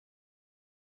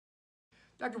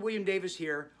Dr. William Davis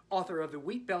here, author of the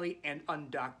Wheat Belly and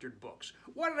Undoctored books.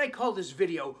 Why did I call this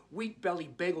video Wheat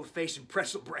Belly, Bagel Face, and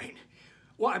Pretzel Brain?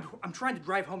 Well, I'm trying to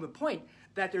drive home the point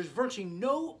that there's virtually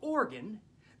no organ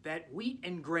that wheat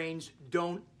and grains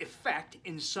don't affect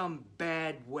in some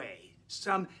bad way,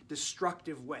 some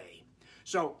destructive way.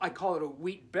 So I call it a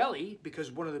wheat belly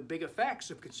because one of the big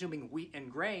effects of consuming wheat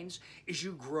and grains is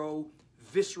you grow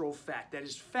visceral fat. That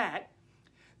is fat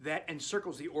that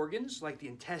encircles the organs like the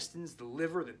intestines, the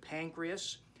liver, the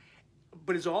pancreas,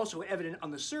 but is also evident on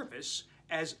the surface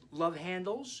as love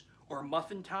handles or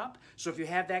muffin top. So if you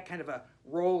have that kind of a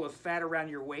roll of fat around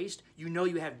your waist, you know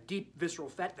you have deep visceral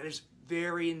fat that is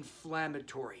very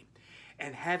inflammatory.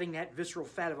 And having that visceral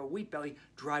fat of a wheat belly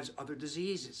drives other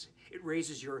diseases. It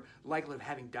raises your likelihood of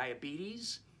having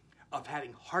diabetes, of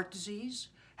having heart disease,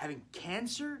 having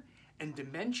cancer, and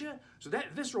dementia. So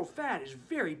that visceral fat is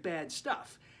very bad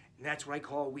stuff. And that's what I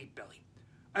call a wheat belly.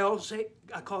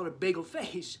 I call it a bagel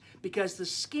face because the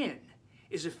skin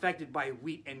is affected by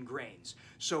wheat and grains.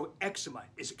 So eczema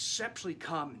is exceptionally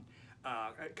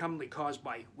commonly caused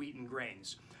by wheat and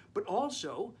grains. But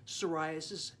also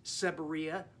psoriasis,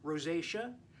 seborrhea,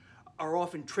 rosacea are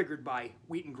often triggered by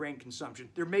wheat and grain consumption.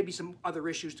 There may be some other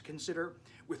issues to consider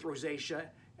with rosacea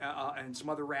and some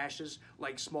other rashes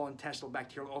like small intestinal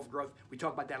bacterial overgrowth. We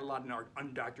talk about that a lot in our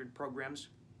undoctored programs.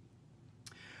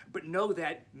 But know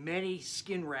that many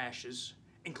skin rashes,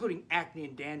 including acne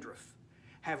and dandruff,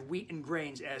 have wheat and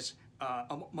grains as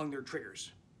among their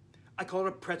triggers. I call it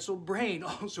a pretzel brain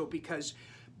also because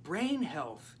brain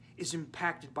health is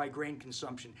impacted by grain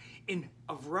consumption in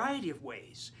a variety of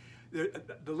ways.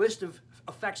 The list of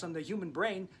effects on the human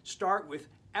brain start with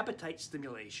appetite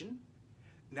stimulation,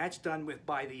 and that's done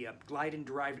by the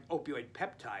gliadin-derived opioid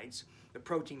peptides, the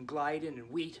protein gliadin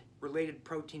in wheat, related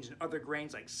proteins in other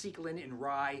grains like secalin in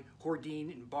rye,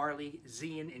 hordein in barley,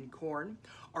 zein in corn,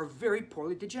 are very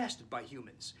poorly digested by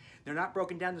humans. They're not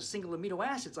broken down to single amino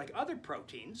acids like other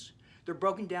proteins. They're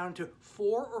broken down into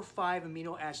 4 or 5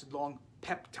 amino acid long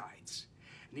peptides.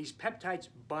 And these peptides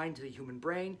bind to the human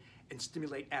brain and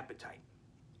stimulate appetite.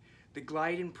 The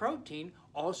gliadin protein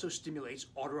also stimulates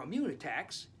autoimmune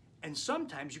attacks, and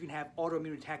sometimes you can have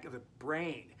autoimmune attack of the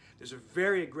brain. There's a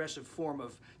very aggressive form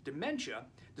of dementia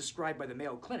described by the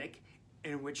Mayo Clinic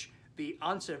in which the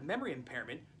onset of memory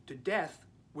impairment to death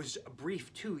was a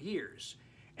brief 2 years.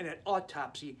 And at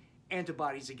autopsy,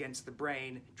 antibodies against the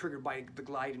brain triggered by the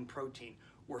gliadin protein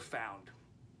were found.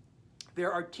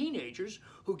 There are teenagers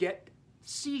who get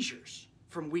seizures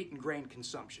from wheat and grain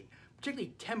consumption,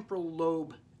 particularly temporal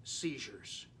lobe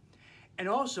seizures. And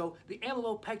also, the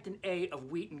amylopectin A of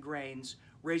wheat and grains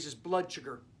raises blood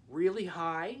sugar really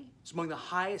high. It's among the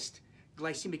highest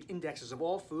glycemic indexes of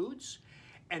all foods.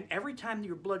 And every time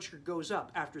your blood sugar goes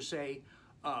up after, say,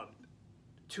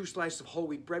 2 slices of whole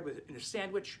wheat bread in a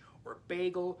sandwich or a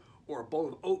bagel or a bowl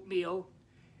of oatmeal,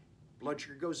 blood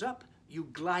sugar goes up, you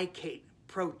glycate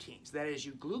proteins. That is,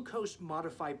 you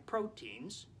glucose-modify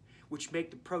proteins, which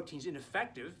make the proteins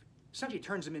ineffective, essentially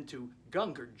turns them into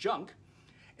gunk or junk,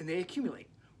 and they accumulate.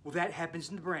 Well, that happens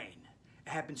in the brain. It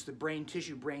happens to the brain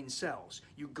tissue, brain cells.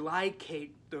 You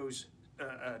glycate those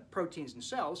proteins and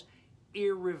cells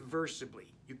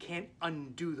irreversibly. You can't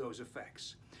undo those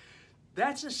effects.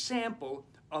 That's a sample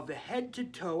of the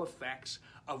head-to-toe effects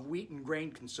of wheat and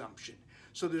grain consumption.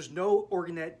 So there's no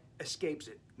organ that escapes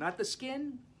it. Not the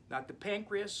skin, not the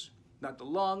pancreas, not the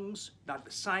lungs, not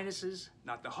the sinuses,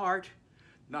 not the heart,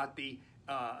 not the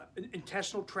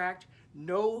intestinal tract.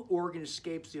 No organ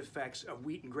escapes the effects of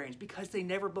wheat and grains because they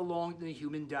never belonged in the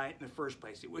human diet in the first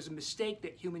place. It was a mistake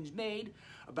that humans made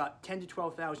about 10 to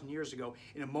 12,000 years ago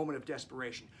in a moment of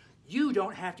desperation. You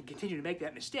don't have to continue to make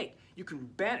that mistake. You can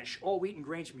banish all wheat and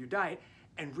grains from your diet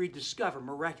and rediscover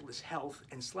miraculous health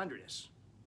and slenderness.